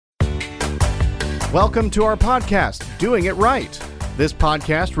Welcome to our podcast, Doing It Right. This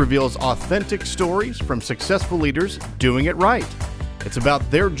podcast reveals authentic stories from successful leaders doing it right. It's about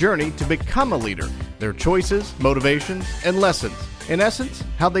their journey to become a leader, their choices, motivations, and lessons. In essence,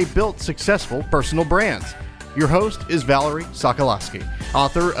 how they built successful personal brands. Your host is Valerie Sokolowski,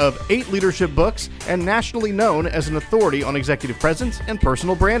 author of 8 leadership books and nationally known as an authority on executive presence and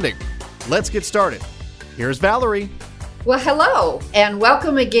personal branding. Let's get started. Here's Valerie. Well, hello, and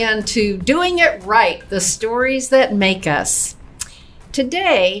welcome again to Doing It Right, the stories that make us.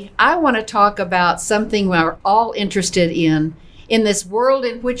 Today, I want to talk about something we're all interested in this world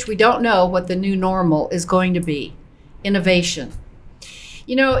in which we don't know what the new normal is going to be: innovation.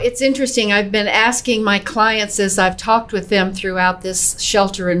 You know, it's interesting. I've been asking my clients as I've talked with them throughout this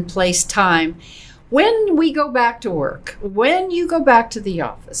shelter-in-place time, when we go back to work, when you go back to the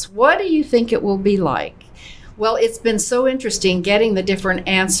office, what do you think it will be like? Well, it's been so interesting getting the different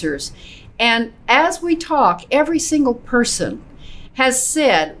answers. And as we talk, every single person has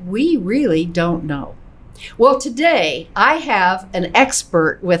said, we really don't know. Well, today I have an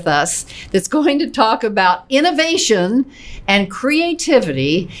expert with us that's going to talk about innovation and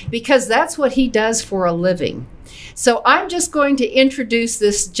creativity, because that's what he does for a living. So I'm just going to introduce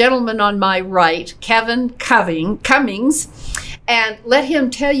this gentleman on my right, Kevin Cummings, and let him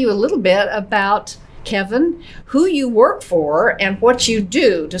tell you a little bit about, Kevin, who you work for and what you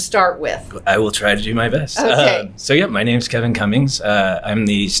do to start with. I will try to do my best. Okay. My name's Kevin Cummings. I'm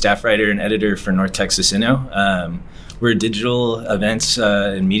the staff writer and editor for North Texas Inno. We're a digital events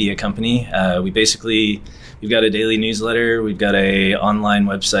and media company. We've got a daily newsletter. We've got a online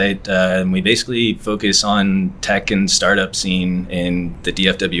website. And we basically focus on tech and startup scene in the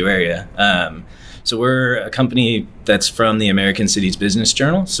DFW area. So we're a company that's from the American Cities Business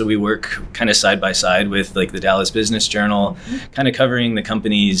Journal. So we work kind of side by side with like the Dallas Business Journal, kind of covering the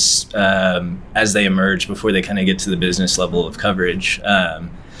companies as they emerge before they kind of get to the business level of coverage.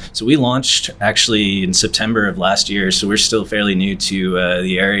 So we launched actually in September of last year. So we're still fairly new to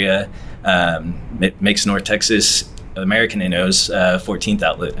the area. It makes North Texas American Inno's 14th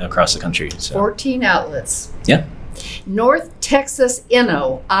outlet across the country. So. 14 outlets. Yeah. North Texas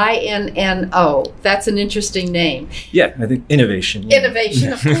Inno, I-N-N-O. That's an interesting name. Yeah, I think innovation. Yeah.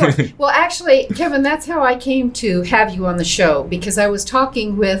 Innovation, of course. Well, actually, Kevin, that's how I came to have you on the show, because I was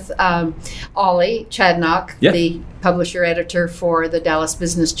talking with Ollie Chadnock, the publisher editor for the Dallas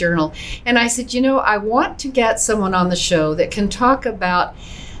Business Journal, and I said, I want to get someone on the show that can talk about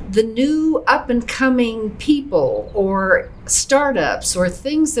the new up-and-coming people or startups or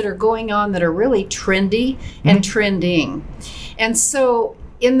things that are going on that are really trendy and trending. And so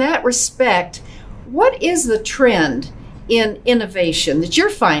in that respect, what is the trend in innovation that you're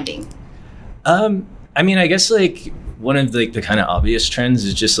finding? I guess like one of the kind of obvious trends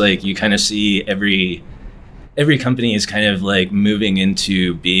is just like you kind of see every company is kind of like moving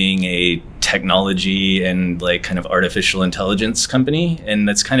into being a technology and like kind of artificial intelligence company. And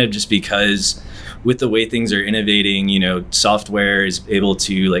that's kind of just because with the way things are innovating, software is able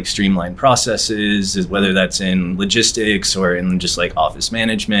to like streamline processes, whether that's in logistics or in just like office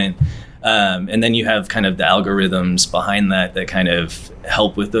management. And then you have kind of the algorithms behind that kind of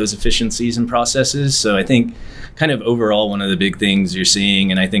help with those efficiencies and processes. So I think kind of overall, one of the big things you're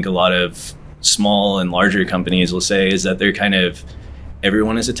seeing, and I think a lot of small and larger companies will say, is that they're kind of,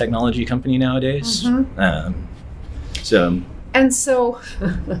 everyone is a technology company nowadays. And so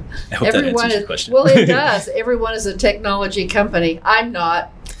I hope that answers your question. Well, it does. Everyone is a technology company. I'm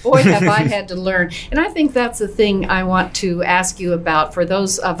not. Boy, have I had to learn. And I think that's the thing I want to ask you about for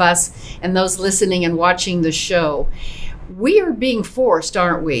those of us and those listening and watching the show. We are being forced,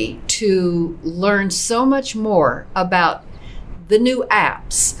 aren't we, to learn so much more about the new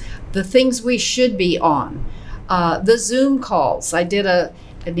apps, the things we should be on, the Zoom calls. I did an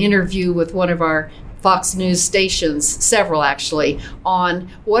interview with one of our Fox News stations, several actually, on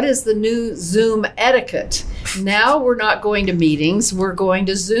what is the new Zoom etiquette. Now we're not going to meetings, we're going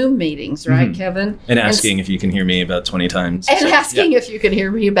to Zoom meetings, right, Kevin? And asking if you can hear me about 20 times. And asking if you can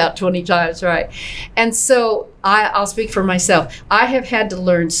hear me about 20 times, right. And so I'll speak for myself. I have had to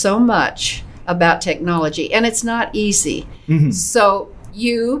learn so much about technology, and it's not easy. So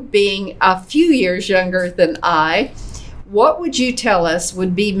you, being a few years younger than I, what would you tell us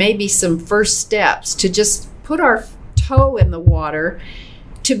would be maybe some first steps to just put our toe in the water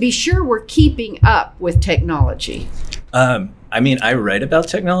to be sure we're keeping up with technology? I write about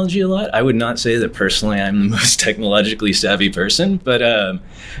technology a lot. I would not say that personally I'm the most technologically savvy person, but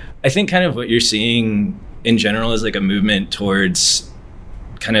I think kind of what you're seeing in general is like a movement towards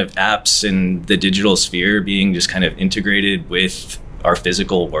kind of apps and the digital sphere being just kind of integrated with our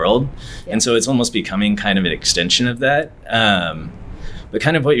physical world. Yeah. And so it's almost becoming kind of an extension of that. But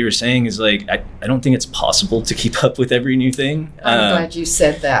kind of what you were saying is like, I don't think it's possible to keep up with every new thing. I'm glad you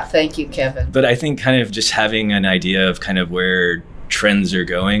said that. Thank you, Kevin. But I think kind of just having an idea of kind of where trends are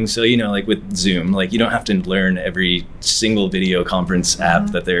going. So, like with Zoom, like you don't have to learn every single video conference app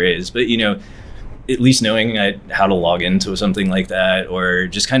that there is, but, at least knowing how to log into something like that, or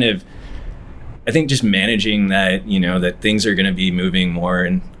just kind of, I think just managing that, that things are going to be moving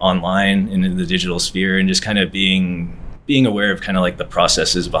more online into the digital sphere, and just kind of being aware of kind of like the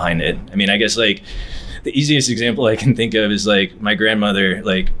processes behind it. I mean, I guess like the easiest example I can think of is like my grandmother,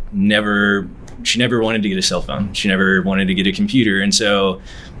 like she never wanted to get a cell phone. She never wanted to get a computer. And so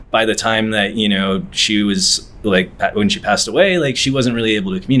by the time that, she was like, when she passed away, like she wasn't really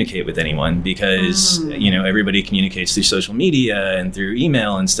able to communicate with anyone because, everybody communicates through social media and through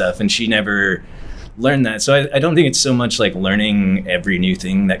email and stuff. And she never learned that. So I don't think it's so much like learning every new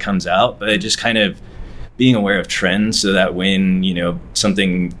thing that comes out, but just kind of being aware of trends so that when,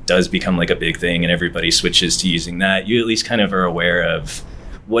 something does become like a big thing and everybody switches to using that, you at least kind of are aware of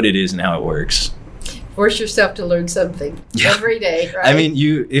what it is and how it works. Force yourself to learn something every day, right? I mean,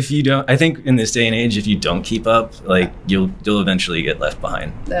 if you don't, I think in this day and age, if you don't keep up, like you'll eventually get left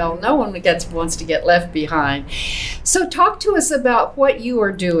behind. No one wants to get left behind. So talk to us about what you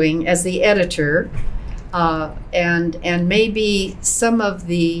are doing as the editor, and maybe some of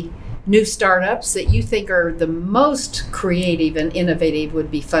the new startups that you think are the most creative and innovative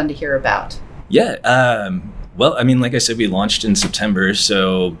would be fun to hear about. Yeah. Well, I mean, like I said, we launched in September.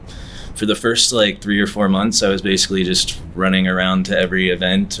 So for the first like 3 or 4 months, I was basically just running around to every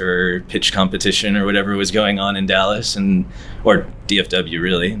event or pitch competition or whatever was going on in Dallas or DFW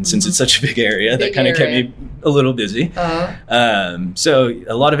really. And since it's such a big area, that kind of kept me a little busy. So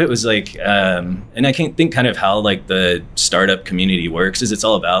a lot of it was like, and I can't think kind of how like the startup community works is it's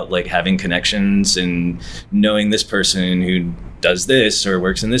all about like having connections and knowing this person who does this or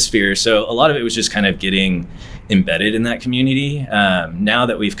works in this sphere. So a lot of it was just kind of getting embedded in that community. Now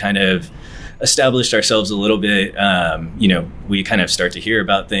that we've kind of established ourselves a little bit, we kind of start to hear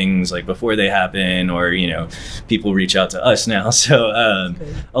about things like before they happen, or, people reach out to us now. So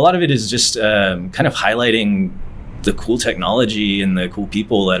a lot of it is just kind of highlighting the cool technology and the cool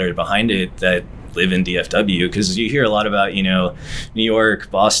people that are behind it that live in DFW, because you hear a lot about, New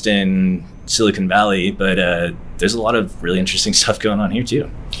York, Boston, Silicon Valley, but there's a lot of really interesting stuff going on here too.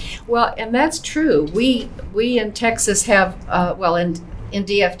 Well, and that's true. We in Texas have, in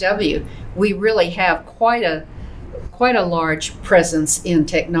DFW, we really have quite a large presence in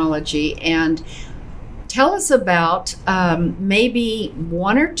technology. And tell us about maybe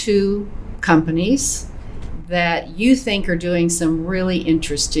 1 or 2 companies that you think are doing some really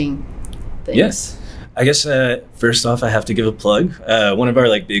interesting things. Yes. I guess first off, I have to give a plug. One of our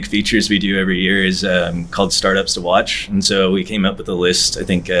like big features we do every year is called Startups to Watch, and so we came up with a list. I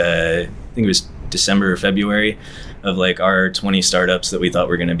think it was December or February of like our 20 startups that we thought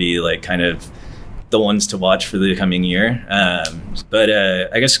were going to be like kind of the ones to watch for the coming year. But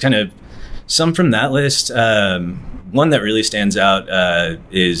I guess kind of some from that list. One that really stands out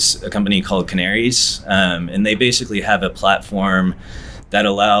is a company called Canaries, and they basically have a platform that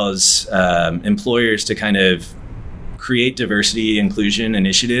allows employers to kind of create diversity inclusion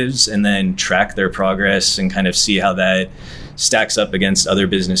initiatives and then track their progress and kind of see how that stacks up against other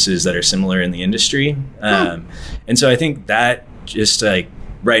businesses that are similar in the industry. And so I think that just like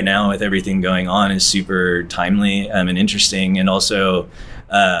right now with everything going on is super timely and interesting. And also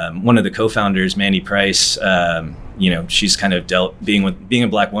one of the co-founders, Mandy Price, she's kind of being a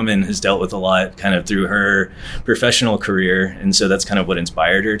Black woman has dealt with a lot kind of through her professional career. And so that's kind of what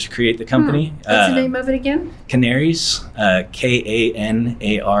inspired her to create the company. What's the name of it again? Canaries, Kanarys.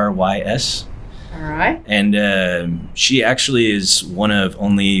 All right. And she actually is one of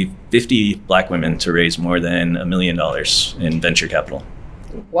only 50 Black women to raise more than $1 million in venture capital.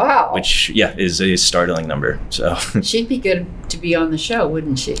 Wow. Which, is a startling number. So she'd be good to be on the show,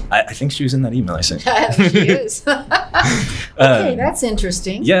 wouldn't she? I think she was in that email I sent. She is. Okay, that's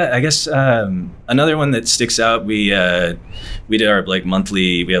interesting. Yeah, I guess another one that sticks out, we did our we have like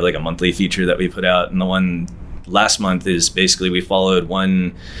a monthly feature that we put out, and the one last month is basically we followed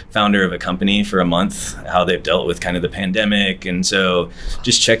one founder of a company for a month, how they've dealt with kind of the pandemic, and so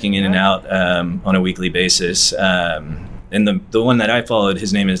just checking in and out on a weekly basis. And the one that I followed,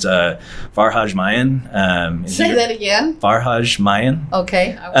 his name is Farhaj Mayan. Say that again. Farhaj Mayan.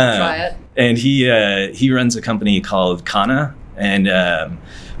 Okay, I will try it. And he runs a company called Kana, and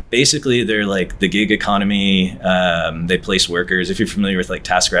basically they're like the gig economy. They place workers. If you're familiar with like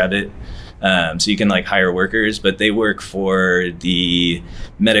TaskRabbit, So you can like hire workers, but they work for the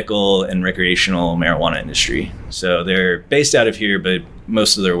medical and recreational marijuana industry. So they're based out of here, but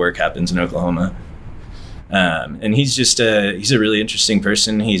most of their work happens in Oklahoma. And he's a really interesting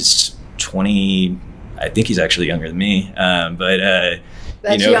person. He's 20, I think he's actually younger than me.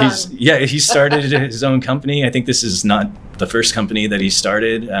 That's he started his own company. I think this is not the first company that he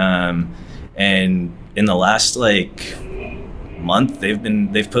started. And in the last like month,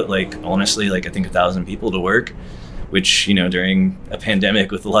 they've put like, honestly, like I think 1,000 people to work, which, during a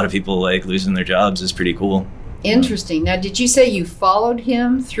pandemic with a lot of people like losing their jobs is pretty cool. Interesting. Now, did you say you followed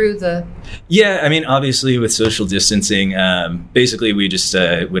him through the... Yeah, I mean, obviously with social distancing, basically we just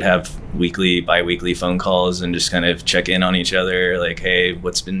would have bi-weekly phone calls and just kind of check in on each other. Like, hey,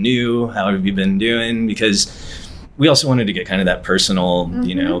 what's been new? How have you been doing? Because we also wanted to get kind of that personal,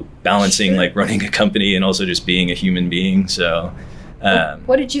 balancing like running a company and also just being a human being. So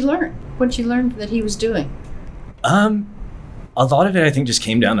what did you learn? What did you learn that he was doing? A lot of it, I think, just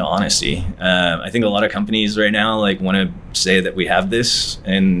came down to honesty. I think a lot of companies right now like want to say that we have this,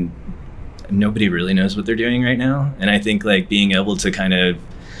 and nobody really knows what they're doing right now. And I think like being able to kind of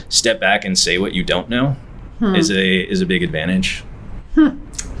step back and say what you don't know is a big advantage.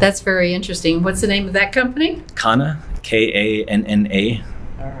 That's very interesting. What's the name of that company? Kanna, Kanna.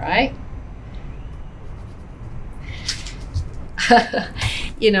 All right.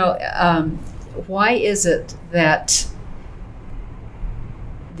 Why is it that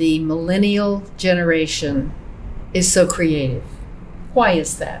the millennial generation is so creative? Why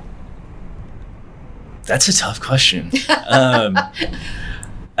is that? That's a tough question.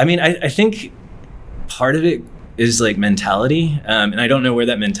 I mean, I think part of it is like mentality. And I don't know where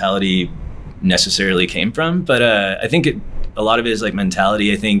that mentality necessarily came from, but I think a lot of it is like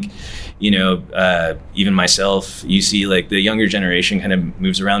mentality. I think, even myself, you see like the younger generation kind of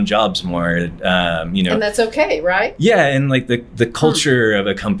moves around jobs more, and that's okay, right? Yeah. And like the culture of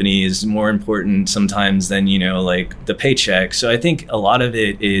a company is more important sometimes than, like the paycheck. So I think a lot of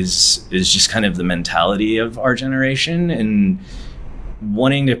it is just kind of the mentality of our generation and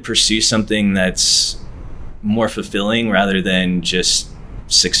wanting to pursue something that's more fulfilling rather than just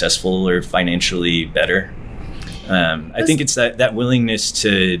successful or financially better. I think it's that willingness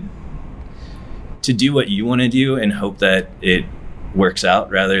to do what you want to do and hope that it works out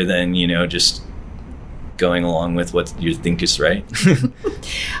rather than, just going along with what you think is right.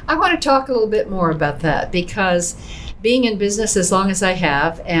 I want to talk a little bit more about that, because being in business as long as I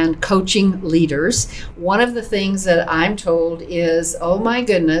have and coaching leaders, one of the things that I'm told is, oh my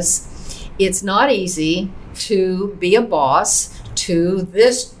goodness, it's not easy to be a boss to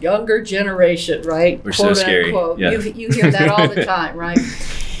this younger generation, right? We're Quote, so scary. Unquote. Yeah. You hear that all the time, right?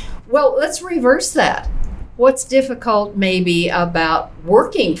 Well, let's reverse that. What's difficult maybe about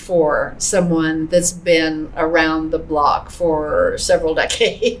working for someone that's been around the block for several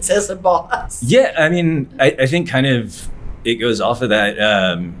decades as a boss? Yeah, I mean, I think kind of it goes off of that.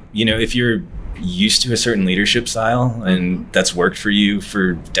 If you're used to a certain leadership style and that's worked for you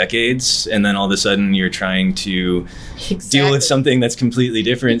for decades, and then all of a sudden you're trying to deal with something that's completely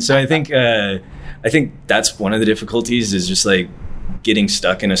different. So I think that's one of the difficulties, is just like getting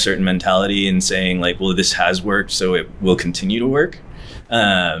stuck in a certain mentality and saying like, well, this has worked, so it will continue to work.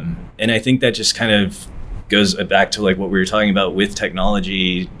 And I think that just kind of goes back to like what we were talking about with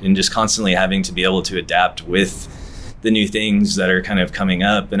technology and just constantly having to be able to adapt with the new things that are kind of coming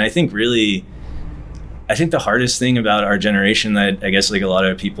up. And I think the hardest thing about our generation that I guess like a lot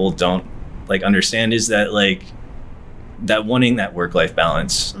of people don't like understand is that like that wanting that work-life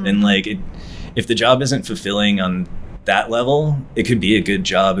balance. And like if the job isn't fulfilling on that level, it could be a good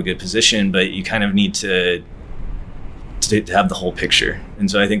job, a good position, but you kind of need to have the whole picture.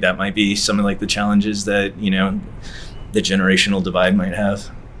 And so I think that might be some of like the challenges that, the generational divide might have.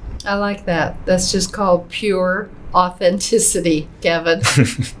 I like that. That's just called pure authenticity, Kevin.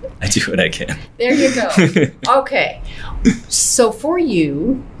 I do what I can. There you go. Okay. So for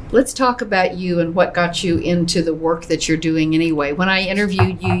you, let's talk about you and what got you into the work that you're doing anyway. When I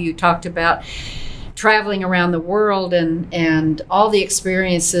interviewed you, you talked about traveling around the world and all the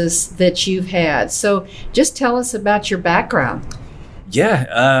experiences that you've had. So just tell us about your background.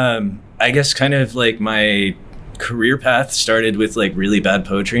 Yeah. I guess kind of like my career path started with like really bad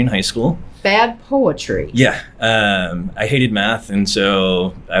poetry in high school. Bad poetry? Yeah. I hated math. And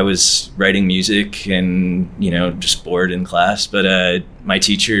so I was writing music and, just bored in class. But my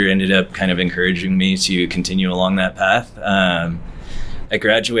teacher ended up kind of encouraging me to continue along that path. I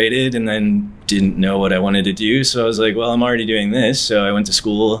graduated and then didn't know what I wanted to do. So I was like, well, I'm already doing this. So I went to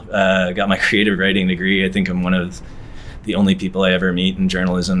school, got my creative writing degree. I think I'm one of the only people I ever meet in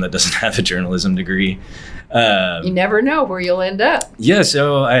journalism that doesn't have a journalism degree. You never know where you'll end up. Yeah,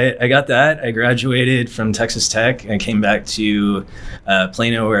 so I got that. I graduated from Texas Tech. I came back to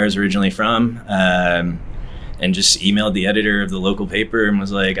Plano, where I was originally from, and just emailed the editor of the local paper and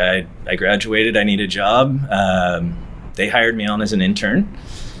was like, I graduated, I need a job. They hired me on as an intern.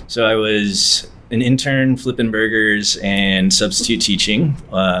 So I was an intern flipping burgers and substitute teaching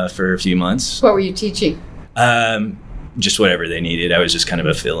for a few months. What were you teaching? Just whatever they needed. I was just kind of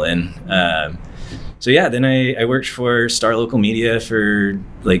a fill-in. So yeah, then I worked for Star Local Media for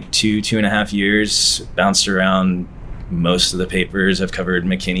like 2.5 years, bounced around most of the papers. I've covered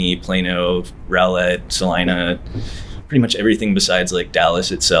McKinney, Plano, Rowlett, Salina, pretty much everything besides like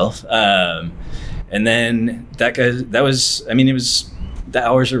Dallas itself. And then the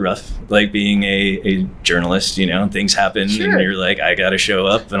hours are rough, like being a journalist, things happen. Sure. And you're like, I got to show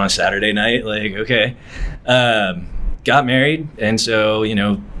up on a Saturday night. Like, okay. Got married. And so,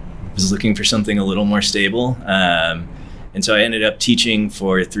 was looking for something a little more stable. And so I ended up teaching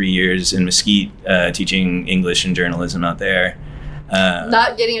for 3 years in Mesquite, teaching English and journalism out there.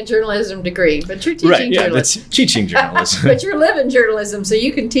 Not getting a journalism degree, but you're teaching right, yeah, journalism. That's teaching journalism. But you're living journalism, so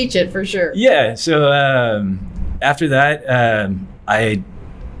you can teach it for sure. Yeah, so after that, I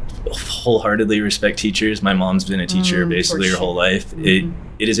wholeheartedly respect teachers. My mom's been a teacher basically her whole life. Mm-hmm.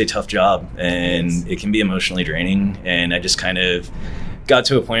 It is a tough job, and it can be emotionally draining, and I just kind of got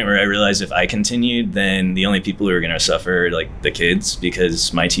to a point where I realized if I continued, then the only people who are going to suffer are like the kids,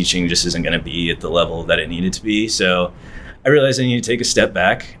 because my teaching just isn't going to be at the level that it needed to be. So I realized I needed to take a step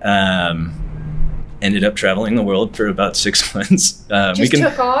back. Ended up traveling the world for about 6 months.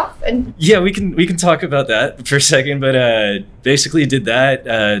 Took off? And yeah, we can talk about that for a second, but basically did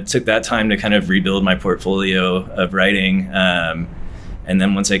that, took that time to kind of rebuild my portfolio of writing. And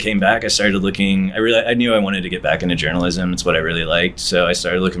then once I came back, I started looking. I knew I wanted to get back into journalism. It's what I really liked. So I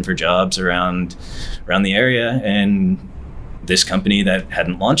started looking for jobs around the area, and this company that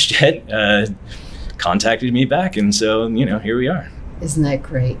hadn't launched yet contacted me back, and so here we are. Isn't that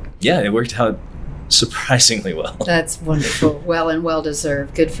great? Yeah, it worked out surprisingly well. That's wonderful. Well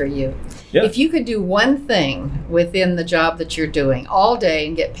deserved. Good for you. Yeah. If you could do one thing within the job that you're doing all day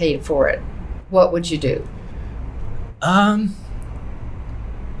and get paid for it, what would you do?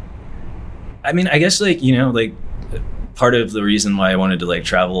 I guess part of the reason why I wanted to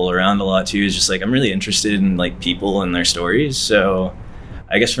travel around a lot too is just I'm really interested in people and their stories. So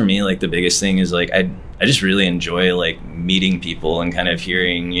I guess for me, the biggest thing is I just really enjoy meeting people and kind of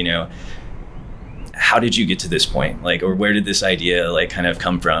hearing, how did you get to this point? Or where did this idea kind of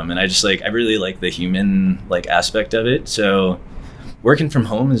come from? And I just I really like the human aspect of it. So working from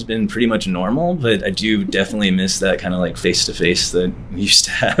home has been pretty much normal, but I do definitely miss that kind of face-to-face that we used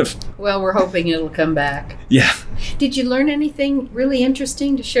to have. Well, we're hoping it'll come back. Yeah. Did you learn anything really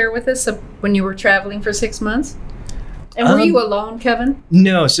interesting to share with us when you were traveling for 6 months? And were you alone, Kevin?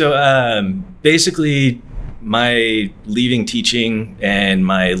 No. So basically, my leaving teaching and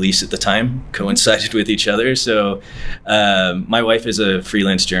my lease at the time coincided with each other. So my wife is a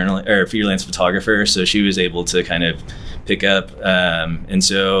freelance freelance photographer, so she was able to kind of pick up. And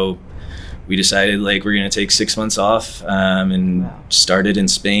so we decided we're going to take 6 months off, and started in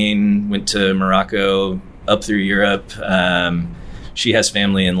Spain, went to Morocco, up through Europe. She has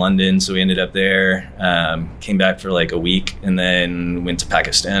family in London, so we ended up there, came back for a week, and then went to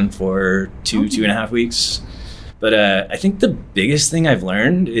Pakistan for 2.5 weeks. But I think the biggest thing I've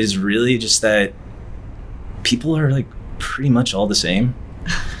learned is really just that people are pretty much all the same.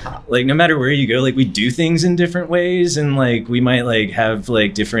 No matter where you go, we do things in different ways, and we might have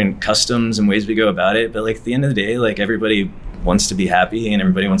different customs and ways we go about it. But at the end of the day, everybody wants to be happy and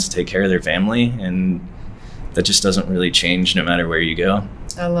everybody wants to take care of their family, and that just doesn't really change no matter where you go.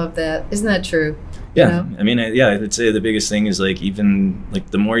 I love that. Isn't that true? Yeah. I would say the biggest thing is even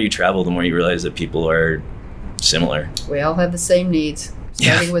the more you travel, the more you realize that people are similar. We all have the same needs.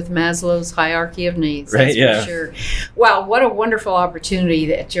 Starting with Maslow's hierarchy of needs. Right, that's for sure. Wow, what a wonderful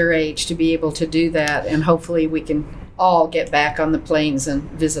opportunity at your age to be able to do that. And hopefully we can all get back on the planes and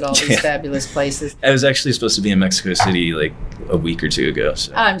visit all these fabulous places. I was actually supposed to be in Mexico City a week or two ago.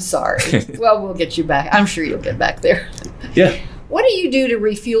 So. I'm sorry. Well, we'll get you back. I'm sure you'll get back there. Yeah. What do you do to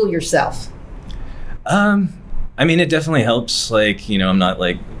refuel yourself? It definitely helps. I'm not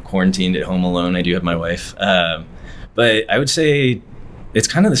quarantined at home alone. I do have my wife. But I would say it's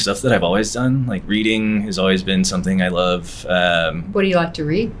kind of the stuff that I've always done. Reading has always been something I love. What do you like to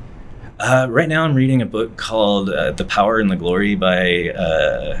read? Right now I'm reading a book called The Power and the Glory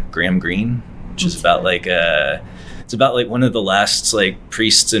by Graham Greene, which is about it's it's about like one of the last like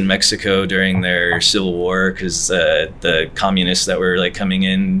priests in Mexico during their civil war, because the communists that were like coming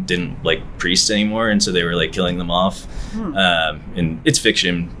in didn't like priests anymore, and so they were like killing them off. And it's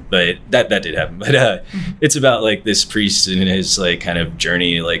fiction, but that did happen. But it's about like this priest and his like kind of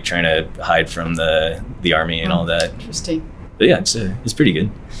journey, like trying to hide from the army and all that. Interesting. But yeah, it's pretty good.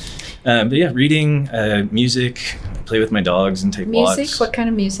 But yeah, reading, music, play with my dogs and take walks. Music? What kind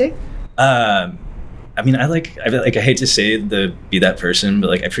of music? I mean, I hate to say be that person, but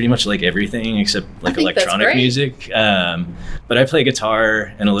like I pretty much like everything except like electronic music. But I play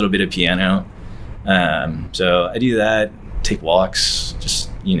guitar and a little bit of piano. So I do that, take walks, just,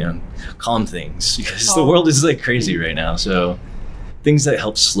 calm things, because the world is like crazy right now. So things that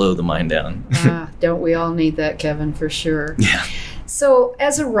help slow the mind down. Don't we all need that, Kevin, for sure. Yeah. So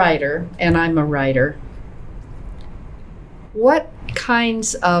as a writer, and I'm a writer, what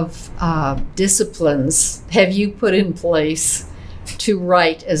kinds of disciplines have you put in place to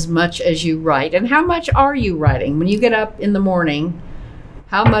write as much as you write? And how much are you writing? When you get up in the morning,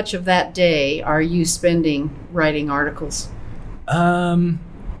 how much of that day are you spending writing articles?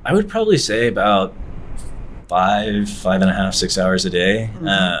 I would probably say about 5.5, 6 hours a day.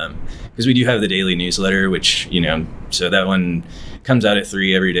 Because we do have the daily newsletter, which, so that one comes out at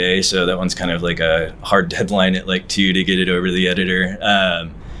 3 every day. So that one's kind of like a hard deadline at like 2 to get it over the editor.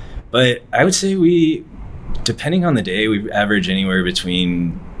 But I would say depending on the day, we average anywhere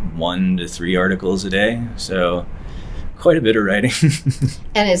between 1 to 3 articles a day. So quite a bit of writing.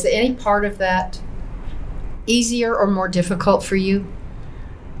 And is any part of that easier or more difficult for you?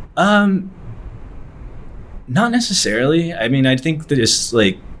 Not necessarily. I mean, I think that it's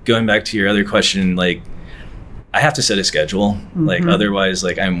like going back to your other question, like I have to set a schedule. Like otherwise,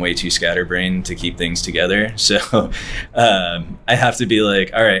 like I'm way too scatterbrained to keep things together. So I have to be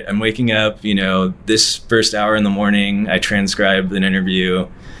like, all right, I'm waking up, this first hour in the morning, I transcribe an interview.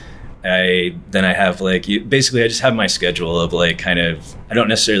 I have like, basically I just have my schedule of like kind of, I don't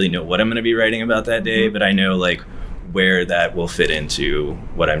necessarily know what I'm going to be writing about that day, but I know like where that will fit into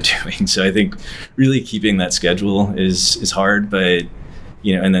what I'm doing. So I think really keeping that schedule is hard, but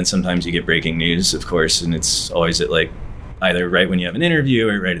and then sometimes you get breaking news, of course, and it's always at like either right when you have an interview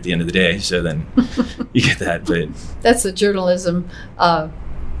or right at the end of the day. So then you get that, but that's the journalism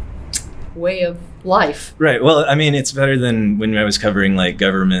way of life. Right. Well, I mean, it's better than when I was covering like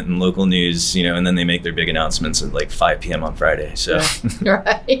government and local news, and then they make their big announcements at like 5 p.m. on Friday. So,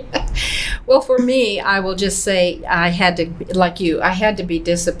 right. Well, for me, I will just say I had to be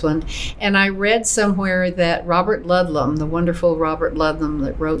disciplined. And I read somewhere that Robert Ludlum, the wonderful Robert Ludlum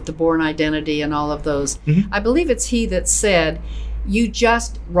that wrote The Bourne Identity and all of those, I believe it's he that said, you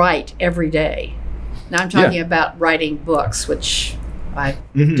just write every day. Now I'm talking about writing books, which I've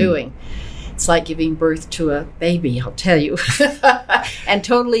been doing. It's like giving birth to a baby, I'll tell you, and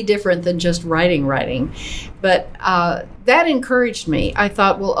totally different than just writing. But that encouraged me. I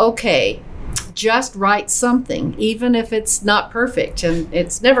thought, well, okay, just write something, even if it's not perfect, and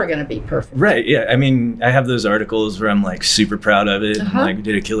it's never going to be perfect. Right, yeah. I mean, I have those articles where I'm like super proud of it, and like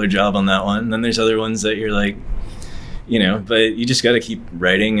did a killer job on that one. And then there's other ones that you're like, but you just got to keep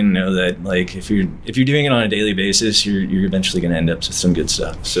writing and know that like if you're doing it on a daily basis, you're eventually going to end up with some good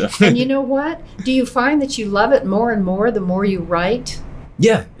stuff. So and you know what? Do you find that you love it more and more the more you write?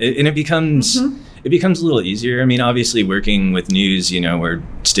 Yeah, and it becomes a little easier. I mean, obviously working with news, we're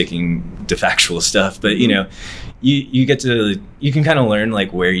sticking to factual stuff, but you can kind of learn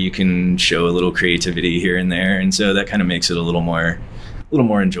like where you can show a little creativity here and there, and so that kind of makes it a little more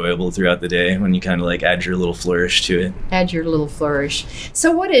enjoyable throughout the day when you kind of like add your little flourish to it. Add your little flourish.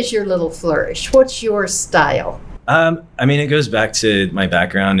 So what is your little flourish? What's your style? I mean, it goes back to my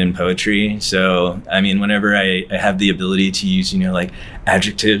background in poetry. So, I mean, whenever I have the ability to use, like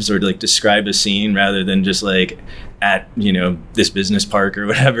adjectives or to like describe a scene rather than just like at, this business park or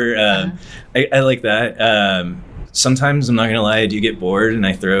whatever, I like that. Sometimes, I'm not going to lie, I do get bored and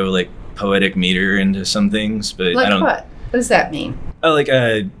I throw like poetic meter into some things, but like I don't. What does that mean? Oh, like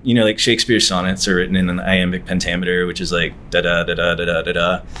like Shakespeare's sonnets are written in an iambic pentameter, which is like da da da da da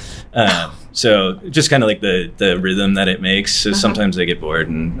da da. So just kind of like the rhythm that it makes. So sometimes I get bored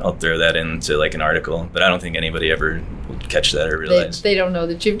and I'll throw that into like an article, but I don't think anybody ever will catch that or realize. They don't know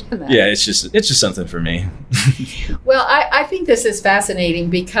that you've done that. Yeah, it's just something for me. Well, I think this is fascinating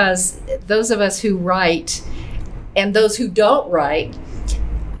because those of us who write and those who don't write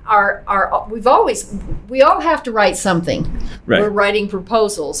we all have to write something. Right. We're writing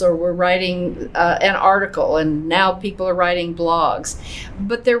proposals, or we're writing an article, and now people are writing blogs.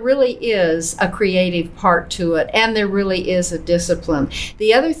 But there really is a creative part to it, and there really is a discipline.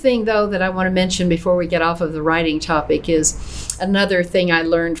 The other thing, though, that I want to mention before we get off of the writing topic is another thing I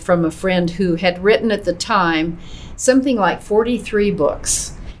learned from a friend who had written at the time something like 43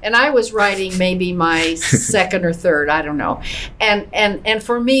 books. And I was writing maybe my second or third, I don't know. And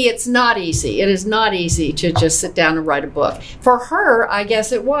for me, it's not easy. It is not easy to just sit down and write a book. For her, I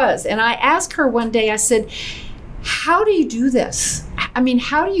guess it was. And I asked her one day, I said, how do you do this? I mean,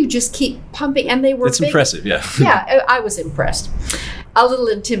 how do you just keep pumping? And they were It's impressive, yeah. Yeah, I was impressed. A little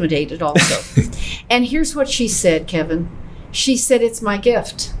intimidated also. And here's what she said, Kevin. She said, it's my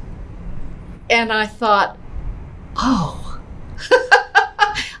gift. And I thought, oh.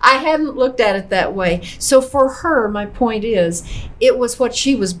 I hadn't looked at it that way. So for her, my point is, it was what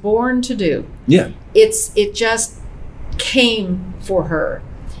she was born to do. Yeah. It just came for her.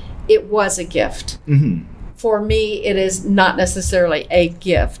 It was a gift. Mm-hmm. For me, it is not necessarily a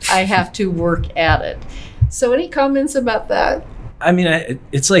gift. I have to work at it. So any comments about that? I mean,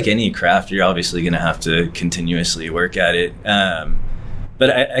 it's like any craft. You're obviously going to have to continuously work at it.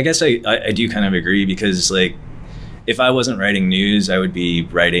 But I guess I do kind of agree, because like, if I wasn't writing news, I would be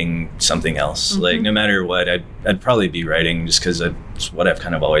writing something else. Mm-hmm. Like, no matter what, I'd probably be writing just because it's what I've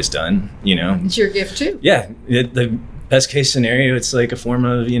kind of always done, you know? It's your gift too. Yeah. The best case scenario, it's like a form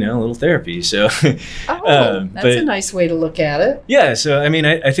of, a little therapy. So, that's a nice way to look at it. Yeah. So, I mean,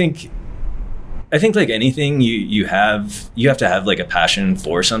 I think like anything, you have to have like a passion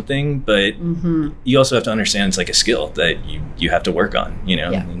for something, but mm-hmm. you also have to understand it's like a skill that you have to work on, Yeah.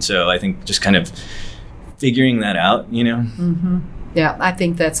 And so I think just kind of figuring that out, Mm-hmm. Yeah, I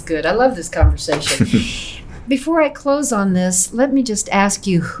think that's good. I love this conversation. Before I close on this, let me just ask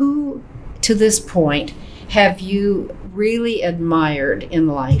you, who to this point have you really admired in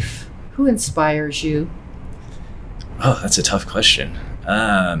life? Who inspires you? Oh, that's a tough question.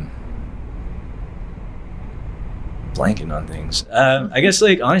 Blanking on things. I guess,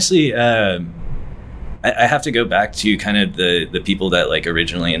 like, honestly, I have to go back to kind of the people that like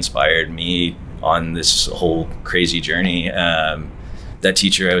originally inspired me on this whole crazy journey. That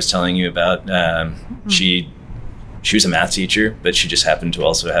teacher I was telling you about, she was a math teacher, but she just happened to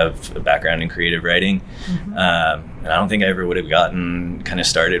also have a background in creative writing. Mm-hmm. And I don't think I ever would have gotten kind of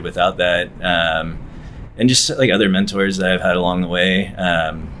started without that. And just like other mentors that I've had along the way.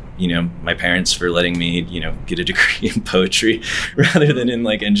 My parents for letting me, get a degree in poetry rather than in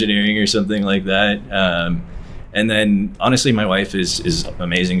like engineering or something like that. And then honestly, my wife is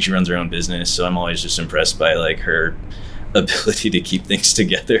amazing. She runs her own business. So I'm always just impressed by like her ability to keep things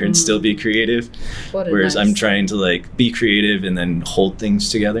together and still be creative. Whereas I'm trying to like be creative and then hold things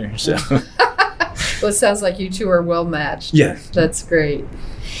together. So well, it sounds like you two are well matched. Yeah. That's great.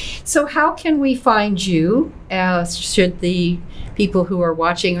 So how can we find you? Should the people who are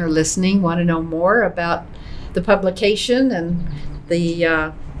watching or listening want to know more about the publication and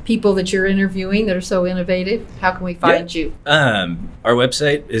the people that you're interviewing that are so innovative? How can we find you? Our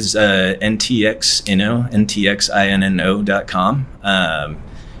website is ntxinno.com.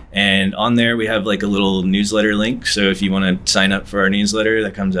 And on there we have like a little newsletter link. So if you want to sign up for our newsletter,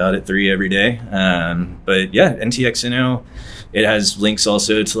 that comes out at 3 every day. But yeah, NTXinno. It has links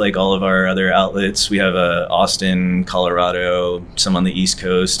also to like all of our other outlets. We have Austin, Colorado, some on the East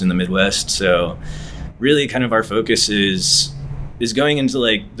Coast and the Midwest. So really kind of our focus is going into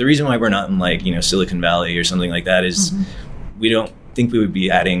like, the reason why we're not in like, Silicon Valley or something like that is we don't think we would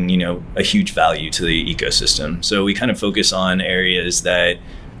be adding, a huge value to the ecosystem. So we kind of focus on areas that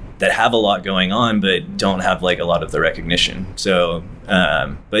have a lot going on, but don't have like a lot of the recognition. So,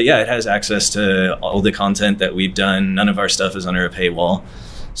 but yeah, it has access to all the content that we've done. None of our stuff is under a paywall.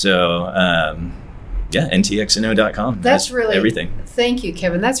 So, yeah, ntxinno.com. That's really everything. Thank you,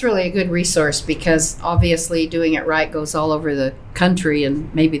 Kevin. That's really a good resource, because obviously doing it right goes all over the country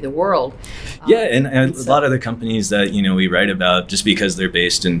and maybe the world. Yeah, and a lot of the companies that we write about, just because they're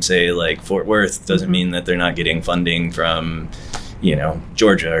based in, say, like Fort Worth, doesn't mean that they're not getting funding from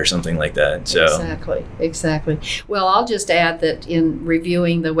Georgia or something like that. So Exactly. Well, I'll just add that in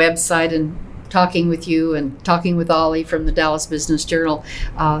reviewing the website and talking with you and talking with Ollie from the Dallas Business Journal,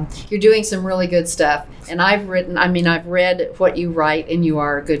 you're doing some really good stuff. And I've read what you write, and you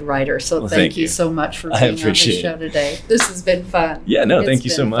are a good writer. So thank you so much for being on the show today. This has been fun. Yeah, no, thank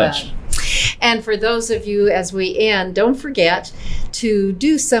you so much. And for those of you, as we end, don't forget to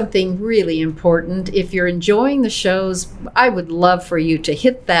do something really important. If you're enjoying the shows, I would love for you to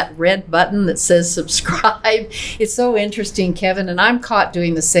hit that red button that says subscribe. It's so interesting, Kevin, and I'm caught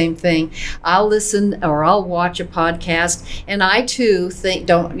doing the same thing. I'll listen or I'll watch a podcast, and I too think,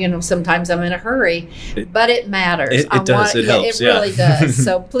 sometimes I'm in a hurry, but it matters. It does. It helps. It really does.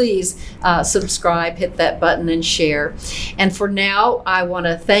 So please subscribe, hit that button, and share. And for now, I want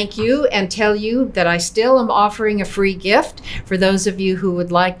to thank you and tell you that I still am offering a free gift for those of you who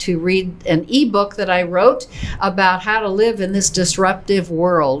would like to read an ebook that I wrote about how to live in this disruptive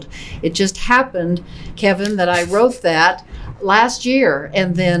world. It just happened, Kevin, that I wrote that last year,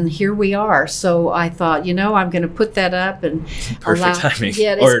 and then here we are. So I thought, I'm going to put that up and perfect timing.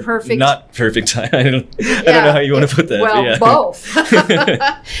 Yeah, it's or perfect. Not perfect time. I don't know how you want to put that. Well, both.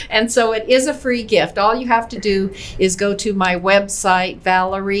 And so it is a free gift. All you have to do is go to my website,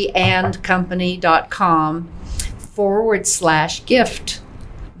 valerieandcompany.com/gift.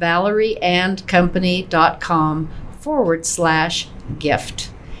 valerieandcompany.com/gift.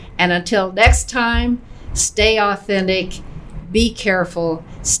 And until next time, stay authentic, be careful,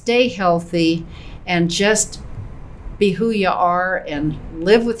 stay healthy, and just be who you are and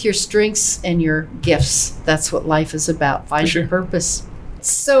live with your strengths and your gifts. That's what life is about. Find your purpose.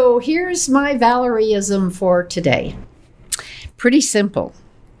 So here's my Valerieism for today. Pretty simple.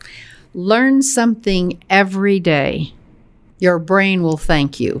 Learn something every day. Your brain will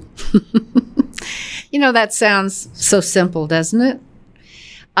thank you. That sounds so simple, doesn't it?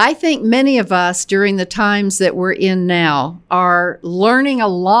 I think many of us during the times that we're in now are learning a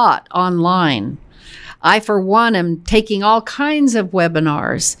lot online. I, for one, am taking all kinds of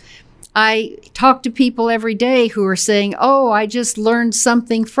webinars. I talk to people every day who are saying, I just learned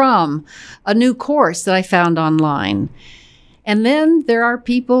something from a new course that I found online. And then there are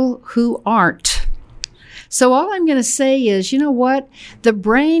people who aren't. So all I'm going to say is, the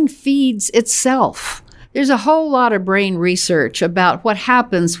brain feeds itself. There's a whole lot of brain research about what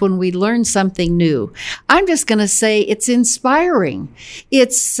happens when we learn something new. I'm just going to say it's inspiring.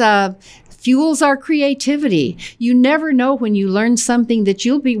 It's fuels our creativity. You never know when you learn something that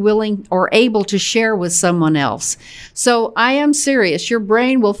you'll be willing or able to share with someone else. So I am serious. Your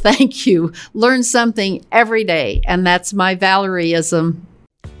brain will thank you. Learn something every day. And that's my Valerieism.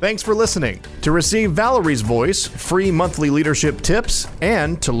 Thanks for listening. To receive Valerie's voice, free monthly leadership tips,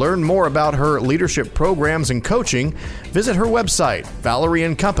 and to learn more about her leadership programs and coaching, visit her website,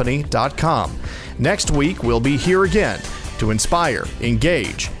 valerieandcompany.com. Next week, we'll be here again to inspire,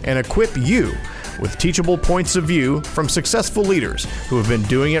 engage, and equip you with teachable points of view from successful leaders who have been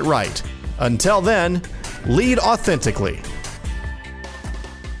doing it right. Until then, lead authentically.